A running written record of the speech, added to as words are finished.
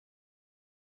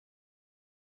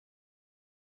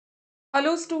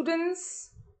Hello students,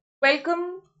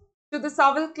 welcome to the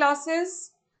SAAVAL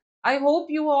classes. I hope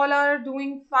you all are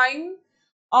doing fine.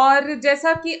 और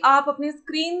जैसा कि आप अपने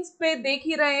स्क्रीन पे देख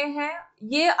ही रहे हैं,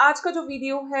 ये आज का जो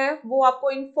वीडियो है वो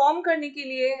आपको इन्फॉर्म करने के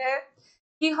लिए है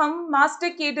कि हम मास्टर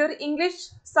केडर इंग्लिश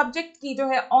सब्जेक्ट की जो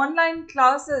है ऑनलाइन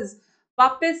क्लासेस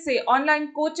वापस से ऑनलाइन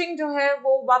कोचिंग जो है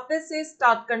वो वापस से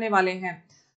स्टार्ट करने वाले हैं।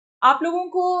 आप लोगों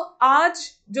को आज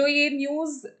जो ये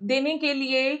न्यूज़ देने के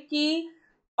लिए कि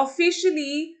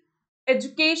ऑफिशियली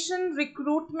एजुकेशन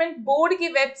रिक्रूटमेंट बोर्ड की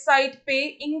वेबसाइट पे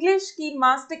इंग्लिश की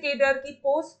मास्टर केडर की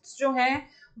पोस्ट जो हैं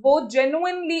वो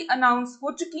जेन्युइनली अनाउंस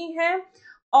हो चुकी हैं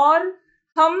और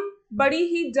हम बड़ी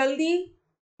ही जल्दी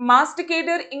मास्टर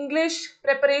केडर इंग्लिश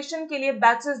प्रिपरेशन के लिए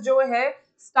बैचेस जो है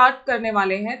स्टार्ट करने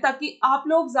वाले हैं ताकि आप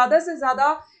लोग ज्यादा से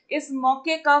ज्यादा इस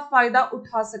मौके का फायदा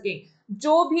उठा सकें।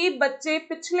 जो भी बच्चे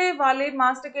पिछले वाले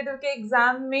मास्टर केडर के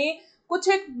एग्जाम में कुछ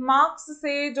एक मार्क्स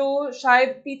से जो शायद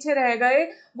पीछे रह गए,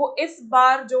 वो इस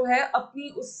बार जो है अपनी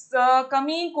उस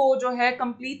कमी को जो है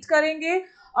कंप्लीट करेंगे,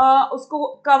 उसको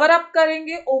कवर अप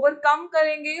करेंगे, ओवरकम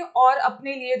करेंगे और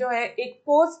अपने लिए जो है एक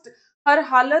पोस्ट हर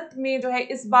हालत में जो है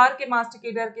इस बार के मास्टर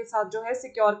केडर के साथ जो है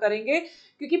सिक्योर करेंगे,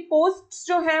 क्योंकि पोस्ट्स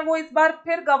जो है वो इस बार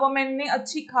फिर गवर्नमेंट ने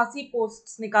अच्छी खासी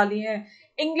पोस्ट्स निकाली हैं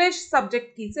इंग्लिश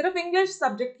सब्जेक्ट की, सिर्फ इंग्लिश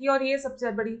सब्जेक्ट की। और ये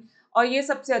सबसे बड़ी और ये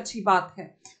सबसे अच्छी बात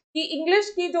है कि इंग्लिश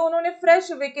की जो उन्होंने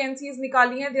फ्रेश वैकेंसीज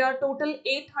निकाली हैं, दे आर टोटल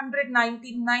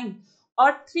 899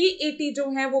 और 380 जो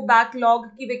हैं वो बैकलॉग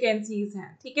की वैकेंसीज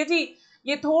हैं। ठीक है जी,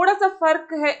 ये थोड़ा सा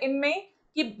फर्क है इनमें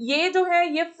कि ये जो है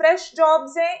ये फ्रेश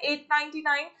जॉब्स हैं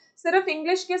 899 सिर्फ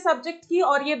इंग्लिश के सब्जेक्ट की,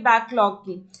 और ये बैकलॉग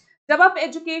की। जब आप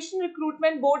एजुकेशन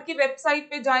रिक्रूटमेंट बोर्ड की वेबसाइट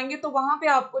पे जाएंगे तो वहां पे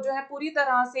आपको जो है पूरी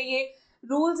तरह से ये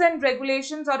रूल्स एंड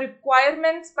रेगुलेशंस और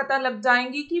रिक्वायरमेंट्स पता लग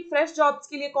जाएंगी कि फ्रेश जॉब्स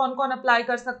के लिए कौन कौन अप्लाई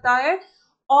कर सकता है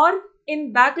और इन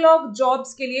बैकलॉग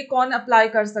जॉब्स के लिए कौन अप्लाई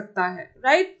कर सकता है,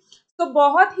 राइट। तो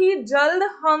बहुत ही जल्द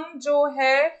हम जो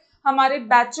है हमारे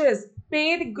बैचेस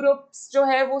पेड ग्रुप्स जो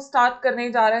है वो स्टार्ट करने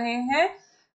जा रहे हैं।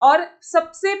 और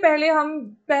सबसे पहले हम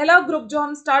पहला ग्रुप जो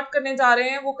हम स्टार्ट करने जा रहे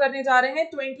हैं वो करने जा रहे हैं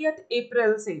 20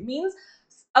 अप्रैल से, मींस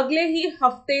अगले ही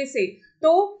हफ्ते से।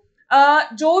 तो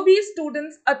जो भी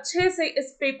स्टूडेंट्स अच्छे से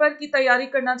इस पेपर की तैयारी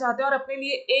करना चाहते हैं और अपने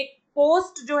लिए एक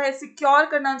पोस्ट जो है सिक्योर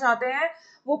करना चाहते हैं,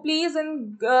 वो प्लीज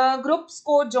इन ग्रुप्स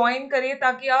को ज्वाइन करिए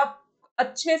ताकि आप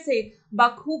अच्छे से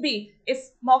बखूबी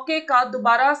इस मौके का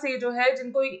दोबारा से जो है,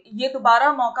 जिनको ये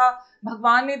दोबारा मौका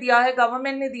भगवान ने दिया है,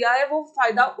 गवर्नमेंट ने दिया है, वो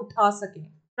फायदा उठा सकें,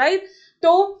 राइट।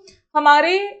 तो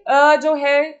हमारे जो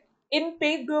है इन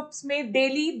पेड ग्रुप्स में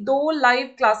डेली 2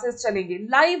 लाइव क्लासेस चलेंगे,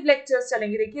 लाइव लेक्चर्स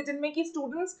चलेंगे, देखिए, जिनमें कि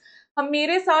स्टूडेंट्स हम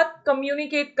मेरे साथ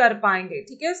कम्युनिकेट कर पाएंगे।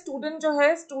 ठीक है, स्टूडेंट जो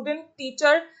है स्टूडेंट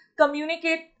टीचर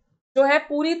कम्युनिकेट जो है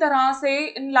पूरी तरह से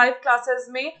इन लाइव क्लासेस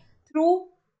में through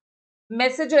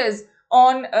messages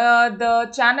on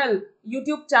the channel,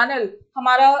 YouTube channel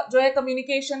हमारा जो है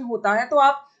कम्युनिकेशन होता है। तो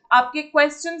आपके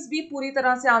क्वेश्चंस भी पूरी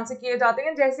तरह से आंसर किए जाते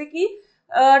हैं, जैसे कि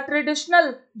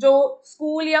ट्रेडिशनल जो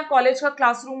स्कूल या कॉलेज का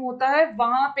क्लासरूम होता है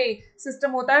वहां पे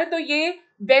सिस्टम होता है। तो ये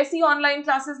वैसी ऑनलाइन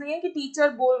क्लासेस नहीं है कि टीचर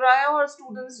बोल रहा है और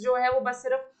स्टूडेंट्स जो है वो बस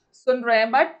सिर्फ सुन रहे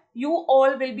हैं, but you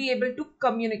all will be able to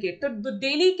communicate. तो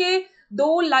डेली के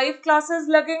 2 लाइव क्लासेस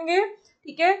लगेंगे।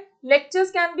 ठीक है,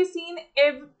 lectures can be seen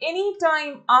any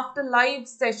time after live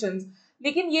sessions,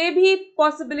 लेकिन ये भी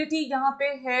पॉसिबिलिटी यहाँ पे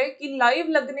है कि लाइव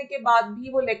लगने के बाद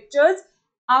भी वो लेक्चर्स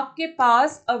आपके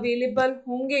पास अवेलेबल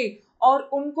होंगे और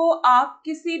उनको आप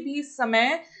किसी भी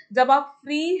समय, जब आप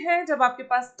फ्री हैं, जब आपके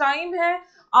पास टाइम है,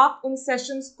 आप उन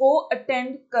सेशंस को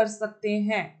अटेंड कर सकते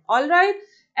हैं। ऑल राइट,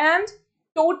 एंड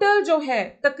टोटल जो है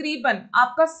तकरीबन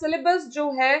आपका सिलेबस जो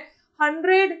है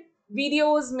 100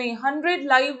 वीडियोस में 100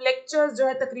 लाइव लेक्चर्स जो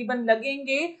है तकरीबन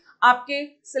लगेंगे आपके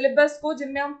सिलेबस को,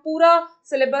 जिनमें हम पूरा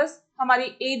सिलेबस, हमारी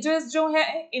एजेस जो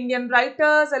है, Indian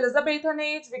writers, Elizabethan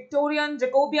age, Victorian,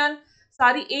 Jacobian,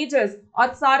 सारी एजेस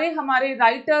और सारे हमारे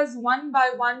राइटर्स 1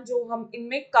 बाय 1 जो हम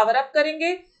इनमें कवर अप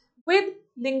करेंगे with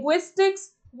linguistics,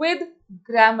 with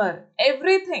grammar,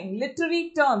 everything, literary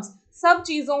terms, सब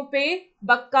चीजों पे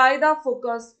बाकायदा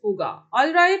फोकस होगा।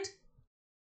 ऑल राइट,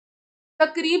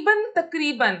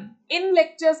 तकरीबन इन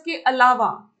लेक्चर्स के अलावा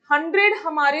 100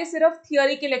 हमारे सिर्फ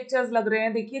थियोरी के लेक्चर्स लग रहे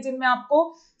हैं, देखिए, जिनमें आपको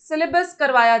सिलेबस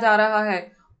करवाया जा रहा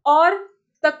है, और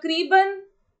तकरीबन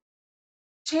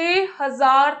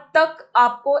 6000 तक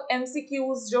आपको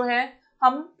एमसीक्यूज जो है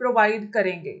हम प्रोवाइड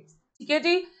करेंगे। ठीक है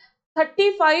जी,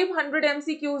 3500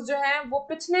 एमसीक्यूज जो है वो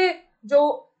पिछले जो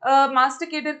मास्टर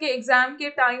केडर के एग्जाम के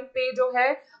टाइम पे जो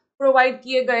है प्रोवाइड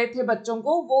किए गए थे बच्चों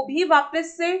को, वो भी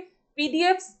वापस से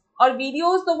पीडीएफ्स और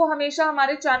वीडियोस, तो वो हमेशा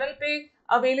हमारे चैनल पे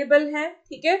अवेलेबल हैं।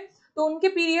 ठीक है, तो उनके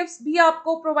पीडीएफ्स भी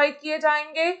आपको प्रोवाइड किए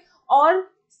जाएंगे और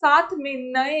साथ में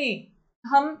नए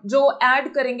हम जो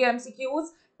ऐड करेंगे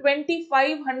एमसीक्यूज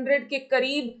 2500 के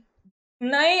करीब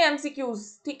नए एमसीक्यूज,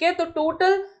 ठीक है। तो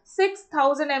टोटल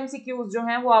 6000 एमसीक्यूज जो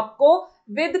हैं वो आपको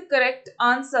विद करेक्ट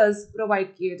आंसर्स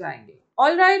प्रोवाइड किए जाएंगे।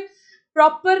 All right,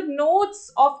 proper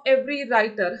notes of every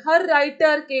writer, her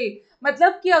writer के,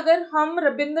 मतलब कि अगर हम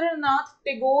रविंद्रनाथ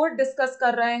टैगोर डिस्कस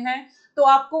कर रहे हैं तो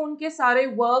आपको उनके सारे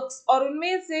वर्क्स, और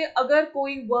उनमें से अगर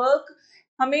कोई वर्क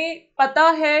हमें पता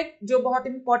है जो बहुत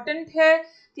इंपॉर्टेंट है,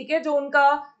 ठीक है, जो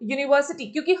उनका यूनिवर्सिटी,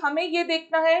 क्योंकि हमें ये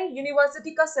देखना है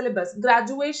यूनिवर्सिटी का सिलेबस,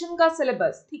 ग्रेजुएशन का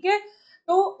सिलेबस, ठीक है।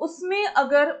 तो उसमें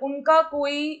अगर उनका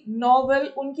कोई नॉवल,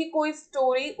 उनकी कोई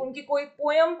स्टोरी, उनकी कोई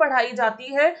पोयम पढ़ाई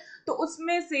जाती है तो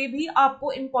उसमें से भी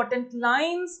आपको इंपॉर्टेंट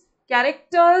लाइंस,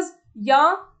 कैरेक्टर्स, या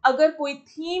अगर कोई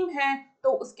थीम है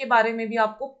तो उसके बारे में भी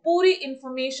आपको पूरी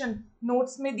इंफॉर्मेशन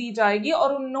नोट्स में दी जाएगी,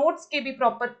 और उन नोट्स के भी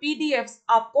प्रॉपर पीडीएफ्स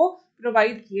आपको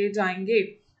प्रोवाइड किए जाएंगे।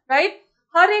 राइट,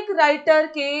 हर एक राइटर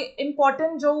के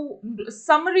इंपॉर्टेंट जो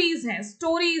समरीज हैं,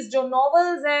 स्टोरीज, जो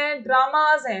नॉवेल्स हैं,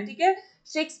 ड्रामाज हैं, ठीक है,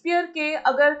 शेक्सपियर के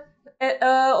अगर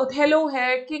ओथेलो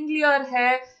है, किंग लियर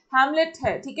है, हैमलेट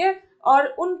है, ठीक है, और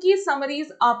उनकी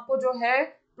समरीज आपको जो है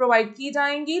प्रोवाइड की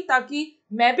जाएंगी, ताकि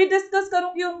मैं भी डिस्कस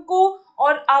करूंगी उनको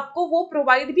और आपको वो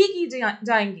प्रोवाइड भी की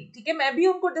जाएंगी, ठीक है। मैं भी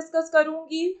उनको डिस्कस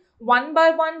करूंगी वन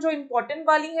बाय वन, जो इंपॉर्टेंट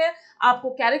वाली है। आपको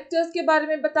कैरेक्टर्स के बारे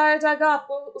में बताया जाएगा,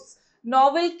 आपको उस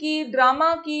नॉवेल की,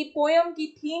 ड्रामा की, पोयम की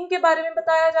थीम के बारे में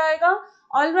बताया जाएगा।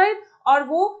 ऑल राइट, और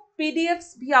वो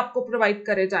पीडीएफ्स भी आपको प्रोवाइड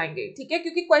करे जाएंगे, ठीक है,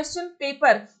 क्योंकि क्वेश्चन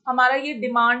पेपर हमारा ये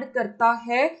डिमांड करता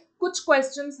है। कुछ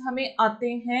क्वेश्चंस हमें आते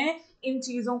हैं इन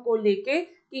चीजों को लेके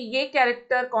कि ये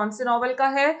कैरेक्टर कौन से नॉवेल का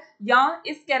है, या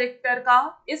इस कैरेक्टर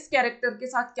का इस कैरेक्टर के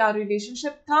साथ क्या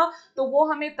रिलेशनशिप था। तो वो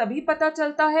हमें तभी पता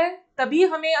चलता है, तभी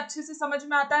हमें अच्छे से समझ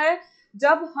में आता है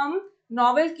जब हम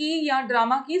नॉवेल की या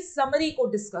ड्रामा की समरी को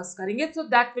डिस्कस करेंगे। So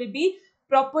that will be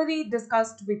properly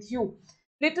discussed with you.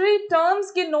 Literary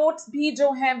terms के नोट्स भी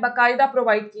जो हैं बकायदा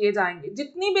प्रोवाइड किए जाएंगे।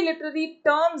 जितनी भी लिटरेरी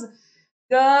टर्म्स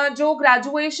जो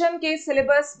ग्रेजुएशन के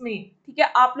सिलेबस में, ठीक है,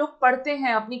 आप लोग पढ़ते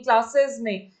हैं अपनी क्लासेस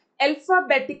में,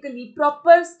 अल्फाबेटिकली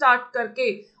प्रॉपर स्टार्ट करके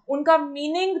उनका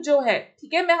मीनिंग जो है,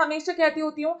 ठीक है, मैं हमेशा कहती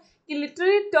होती हूँ कि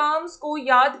लिटरेरी टर्म्स को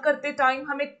याद करते टाइम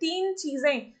हमें 3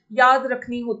 चीजें याद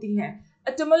रखनी होती हैं।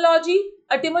 एटिमोलॉजी,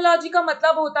 एटिमोलॉजी का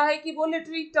मतलब होता है कि वो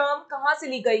लिटरेरी टर्म कहाँ से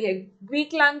ली गई है,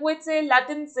 ग्रीक लैंग्वेज से,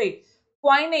 लैटिन से।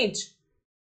 क्वाइनेज,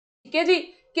 ठीक है जी,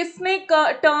 किसने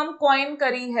टर्म कॉइन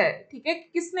करी है, ठीक है,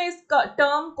 किसने इस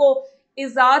टर्म को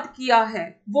इजाद किया है,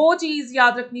 वो चीज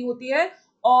याद रखनी होती है।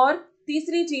 और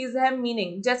तीसरी चीज है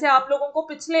मीनिंग। जैसे आप लोगों को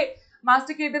पिछले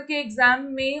मास्टर केडर के एग्जाम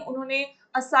में उन्होंने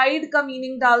असाइड का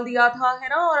मीनिंग डाल दिया था, है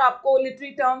ना, और आपको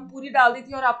लिटरेरी टर्म पूरी डाल दी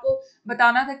थी और आपको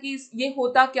बताना था कि ये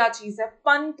होता क्या चीज है,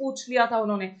 पन पूछ लिया था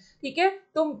उन्होंने, ठीक है।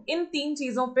 तो इन 3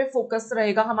 चीजों पे फोकस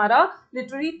रहेगा हमारा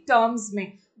लिटरेरी टर्म्स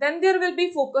में। then there will be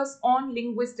focus on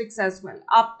linguistics as well.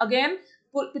 आप again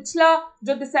पिछला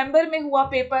जो दिसंबर में हुआ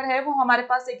पेपर है वो हमारे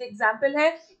पास एक एग्जाम्पल है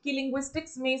कि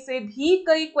लिंग्विस्टिक्स में से भी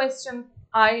कई क्वेश्चन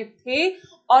आए थे,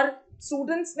 और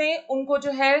स्टूडेंट्स ने उनको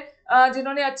जो है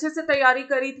जिन्होंने अच्छे से तैयारी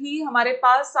करी थी, हमारे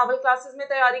पास सावल क्लासेस में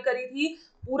तैयारी करी थी,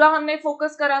 पूरा हमने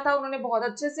फोकस करा था, उन्होंने बहुत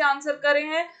अच्छे से आंसर करे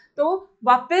हैं। तो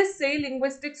वापस से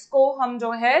लिंग्विस्टिक्स को हम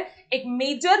जो है एक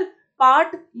मेजर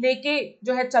पार्ट लेके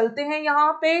जो है चलते हैं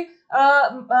यहाँ पे।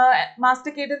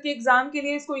 मास्टर केडर के एग्जाम के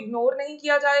लिए इसको इग्नोर नहीं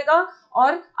किया जाएगा,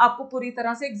 और आपको पूरी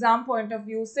तरह से एग्जाम पॉइंट ऑफ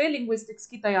व्यू से लिंग्विस्टिक्स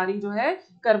की तैयारी जो है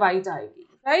करवाई जाएगी।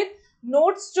 राइट,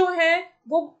 नोट्स जो है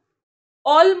वो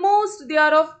almost they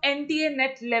are of NTA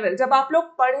net level. जब आप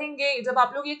लोग पढ़ेंगे, जब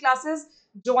आप लोग ये क्लासेस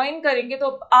ज्वाइन करेंगे तो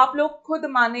आप लोग खुद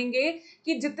मानेंगे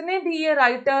कि जितने भी ये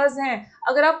राइटर्स हैं,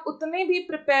 अगर आप उतने भी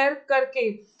प्रिपेयर करके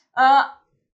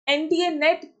एनटीए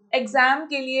नेट एग्जाम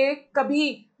के लिए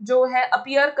कभी जो है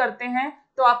अपीयर करते हैं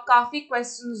तो आप काफी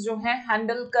क्वेश्चंस जो हैं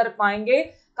हैंडल कर पाएंगे,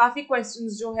 काफी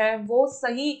क्वेश्चंस जो है वो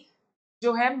सही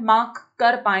जो है मार्क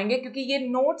कर पाएंगे, क्योंकि ये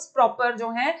नोट्स प्रॉपर जो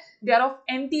हैं they are of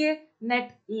NTA net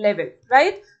level.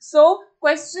 Right, so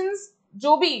questions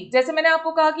जो भी, जैसे मैंने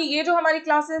आपको कहा कि ये जो हमारी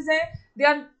क्लासेस हैं they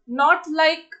are not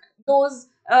like those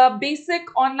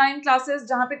basic online classes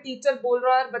जहां पे टीचर बोल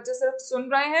रहा है और बच्चे सिर्फ सुन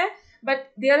रहे हैं,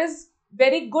 but there is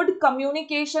very good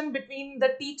communication between the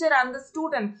teacher and the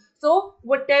student. So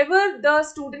whatever the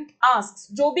student asks,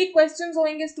 जो भी questions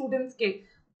होंगे students के,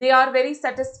 they are very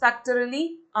satisfactorily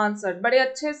answered. बड़े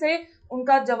अच्छे से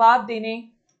उनका जवाब देने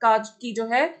का की जो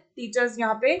है टीचर्स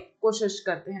यहाँ पे कोशिश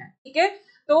करते हैं, ठीक है।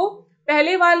 तो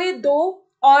पहले वाले 2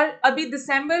 और अभी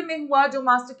दिसंबर में हुआ जो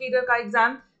मास्टर केडर का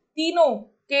एग्जाम, तीनों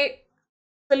के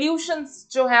सॉल्यूशंस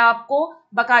जो है आपको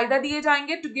बकायदा दिए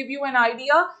जाएंगे to give you an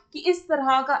idea कि इस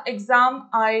तरह का एग्जाम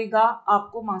आएगा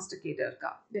आपको मास्टर केडर का।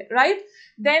 Right,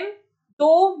 then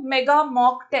 2 mega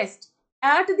mock test,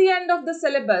 at the end of the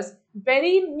syllabus,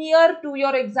 very near to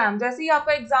your exam, जैसे ही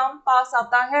आपका एग्जाम पास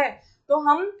आता है तो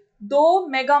हम 2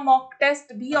 मेगा मॉक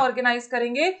टेस्ट भी ऑर्गेनाइज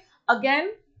करेंगे।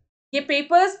 अगेन ये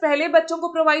पेपर्स पहले बच्चों को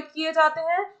प्रोवाइड किए जाते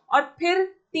हैं और फिर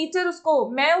टीचर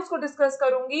मैं उसको डिस्कस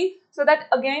करूंगी, so that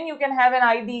again you can have an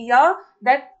idea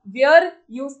that where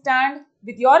you stand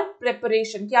with your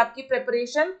preparation, कि आपकी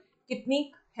प्रेपरेशन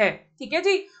कितनी है। ठीक है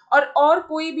जी। और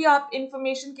कोई भी आप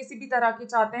इंफॉर्मेशन किसी भी तरह की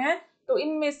चाहते हैं तो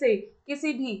इनमें से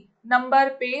किसी भी नंबर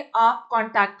पे आप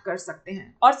कांटेक्ट कर सकते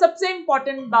हैं। और सबसे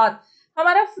इंपॉर्टेंट बात,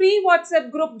 हमारा फ्री व्हाट्सएप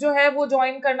ग्रुप जो है वो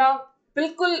ज्वाइन करना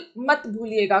बिल्कुल मत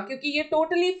भूलिएगा, क्योंकि ये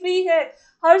टोटली फ्री है।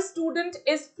 हर स्टूडेंट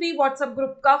इस फ्री व्हाट्सएप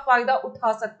ग्रुप का फायदा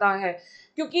उठा सकता है,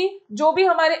 क्योंकि जो भी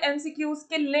हमारे एमसीक्यूज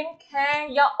के लिंक हैं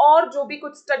या और जो भी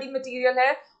कुछ स्टडी मटेरियल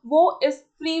है वो इस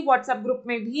फ्री व्हाट्सएप ग्रुप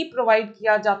में भी प्रोवाइड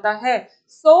किया जाता है।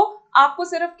 सो आपको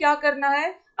सिर्फ क्या करना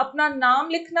है, अपना नाम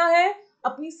लिखना है,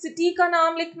 अपनी सिटी का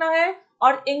नाम लिखना है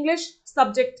और इंग्लिश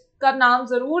सब्जेक्ट का नाम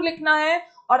जरूर लिखना है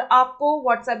और आपको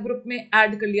व्हाट्सएप ग्रुप में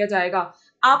ऐड कर लिया जाएगा।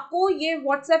 आपको ये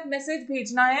व्हाट्सएप मैसेज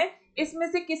भेजना है इसमें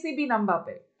से किसी भी नंबर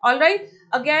पे। Alright,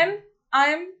 again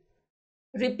I am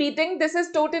repeating, this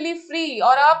is totally free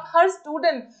और आप हर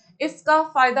स्टूडेंट इसका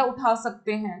फायदा उठा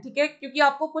सकते हैं। ठीक है, क्योंकि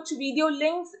आपको कुछ video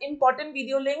links, important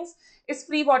video links इस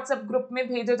फ्री व्हाट्सएप ग्रुप में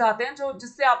भेजे जाते हैं जो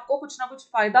जिससे आपको कुछ ना कुछ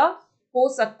फायदा हो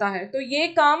सकता है। तो ये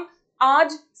काम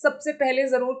आज सबसे पहले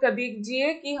जरूर कर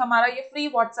दीजिए कि हमारा ये फ्री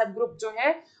व्हाट्सएप ग्रुप जो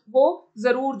है वो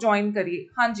जरूर ज्वाइन करिए।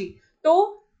 हाँ जी,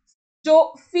 तो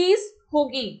जो फीस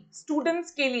होगी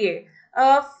स्टूडेंट्स के लिए,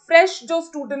 फ्रेश जो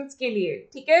स्टूडेंट्स के लिए,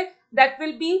 ठीक है, that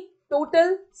will be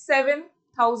total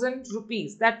 7,000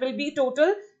 rupees. That will be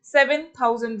total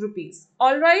 7,000 rupees.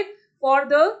 All right, for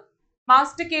the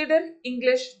Master Cadre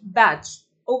English batch.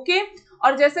 Okay?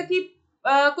 और जैसा कि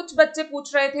कुछ बच्चे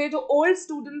पूछ रहे थे, जो ओल्ड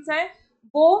स्टूडेंट्स हैं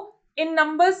वो इन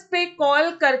नंबर्स पे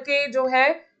कॉल करके जो है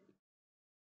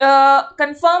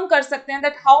कंफर्म कर सकते हैं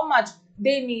that how much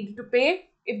they need to पे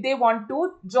if they want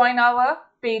to join our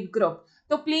paid group.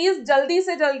 तो प्लीज जल्दी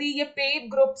से जल्दी ये पेड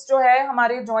ग्रुप्स जो है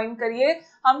हमारे ज्वाइन करिए।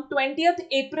 हम 20th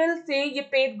अप्रैल से ये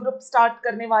पेड ग्रुप स्टार्ट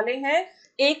करने वाले हैं।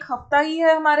 एक हफ्ता ही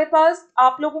है हमारे पास,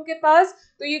 आप लोगों के पास,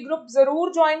 तो ये ग्रुप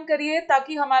जरूर ज्वाइन करिए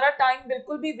ताकि हमारा टाइम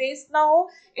बिल्कुल भी वेस्ट ना हो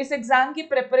इस एग्जाम की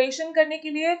प्रिपरेशन करने के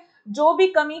लिए। जो भी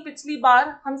कमी पिछली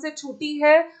बार हमसे छूटी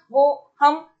है वो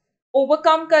हम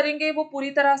ओवरकम करेंगे, वो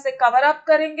पूरी तरह से कवर अप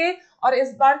करेंगे और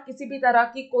इस बार किसी भी तरह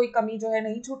की कोई कमी जो है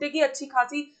नहीं छूटेगी। अच्छी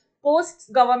खासी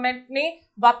पोस्ट गवर्नमेंट ने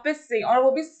वापस से, और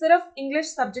वो भी सिर्फ इंग्लिश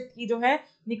सब्जेक्ट की जो है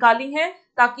निकाली है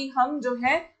ताकि हम जो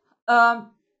है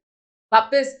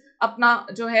वापस अपना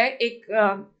जो है एक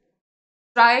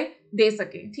ट्राई दे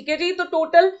सके। ठीक है जी, तो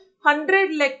टोटल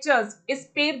 100 लेक्चर्स इस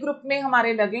पेड ग्रुप में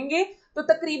हमारे लगेंगे, तो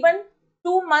तकरीबन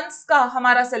 2 मंथ्स का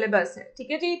हमारा सिलेबस है।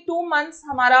 ठीक है जी, 2 मंथ्स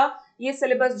हमारा ये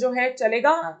सिलेबस जो है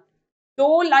चलेगा।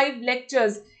 2 लाइव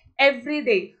लेक्चर्स एवरी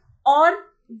डे और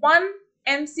 1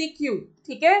 MCQ।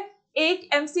 ठीक है, एक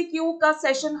MCQ का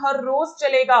सेशन हर रोज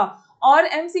चलेगा और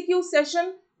MCQ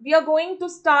session we are going to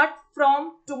start from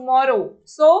tomorrow,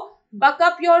 so buck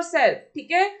up yourself.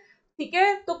 ठीक है, ठीक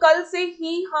है, तो कल से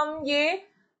ही हम ये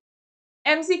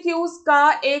MCQs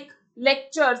का एक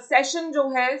लेक्चर सेशन जो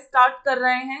है स्टार्ट कर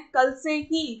रहे हैं कल से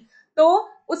ही। तो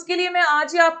उसके लिए मैं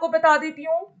आज ही आपको बता देती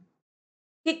हूँ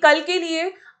कि कल के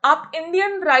लिए आप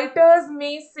इंडियन राइटर्स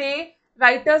में से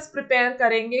राइटर्स प्रिपेयर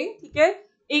करेंगे। ठीक है,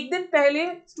 एक दिन पहले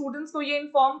स्टूडेंट्स को ये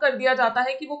इन्फॉर्म कर दिया जाता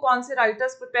है कि वो कौन से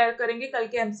राइटर्स प्रिपेयर करेंगे कल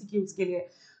के MCQs के लिए।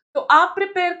 तो आप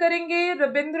प्रिपेयर करेंगे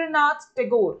रविंद्रनाथ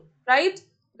टैगोर, राइट,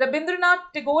 रविंद्रनाथ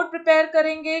टैगोर प्रिपेयर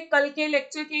करेंगे कल के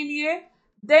लेक्चर के लिए।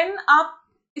 देन आप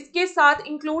इसके साथ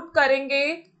इंक्लूड करेंगे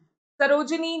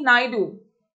Sarojini Naidu,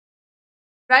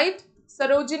 right,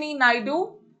 Sarojini Naidu.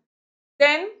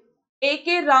 Then AK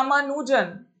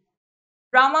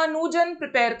Ramanujan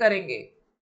prepare करेंगे,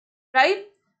 राइट।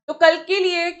 तो कल के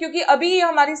लिए, क्योंकि अभी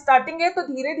हमारी स्टार्टिंग है तो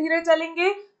धीरे धीरे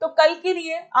चलेंगे, तो कल के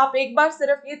लिए आप एक बार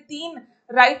सिर्फ ये 3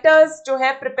 राइटर्स जो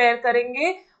है प्रिपेयर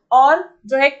करेंगे और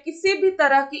जो है किसी भी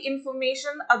तरह की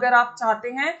इंफॉर्मेशन अगर आप चाहते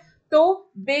हैं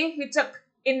तो बेहिचक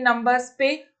इन नंबर्स पे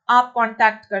आप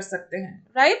कांटेक्ट कर सकते हैं,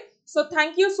 right. So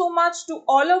thank you so much to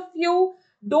all of you.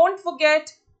 Don't forget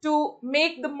to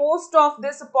make the most of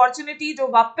this opportunity जो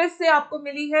वापस से आपको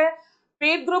मिली है।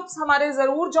 पेड ग्रुप्स हमारे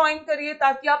जरूर ज्वाइन करिए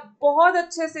ताकि आप बहुत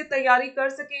अच्छे से तैयारी कर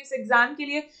सकें इस एग्जाम के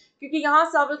लिए, क्योंकि यहाँ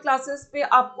सावल क्लासेस पे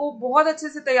आपको बहुत अच्छे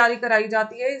से तैयारी कराई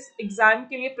जाती है, इस एग्जाम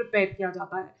के लिए प्रिपेयर किया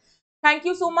जाता है। Thank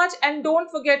you so much and don't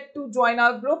forget to join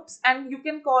our groups and you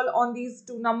can call on these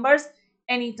 2 numbers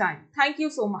anytime. Thank you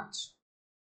so much.